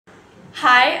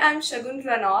Hi, I'm Shagun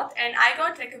Ranaut and I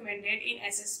got recommended in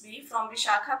SSB from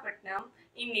Visakhapatnam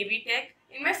in Navy Tech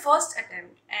in my first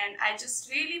attempt, and I just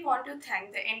really want to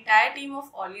thank the entire team of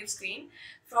Olive Screen.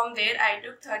 From there I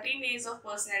took 13 days of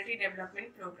personality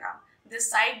development program. The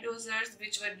site dosers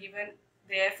which were given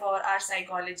there for our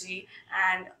psychology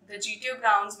and the GTO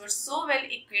grounds were so well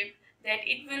equipped that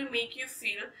it will make you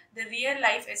feel the real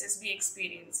life SSB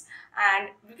experience. And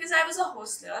because I was a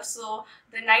hostler, so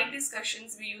the night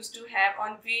discussions we used to have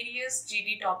on various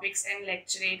GD topics and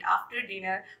lecturate after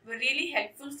dinner were really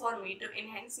helpful for me to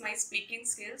enhance my speaking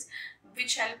skills,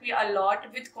 which helped me a lot.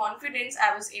 With confidence,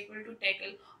 I was able to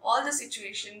tackle all the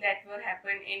situations that were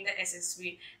happen in the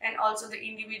SSB, and also the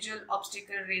individual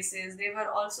obstacle races. They were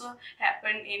also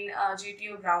happen in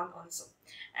GTO ground also.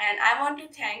 And I want to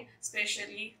thank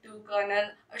specially to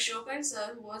Colonel Ashokan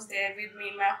sir, who was there with me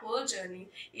in my whole journey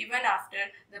even after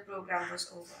the program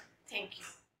was over. Thank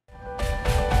you.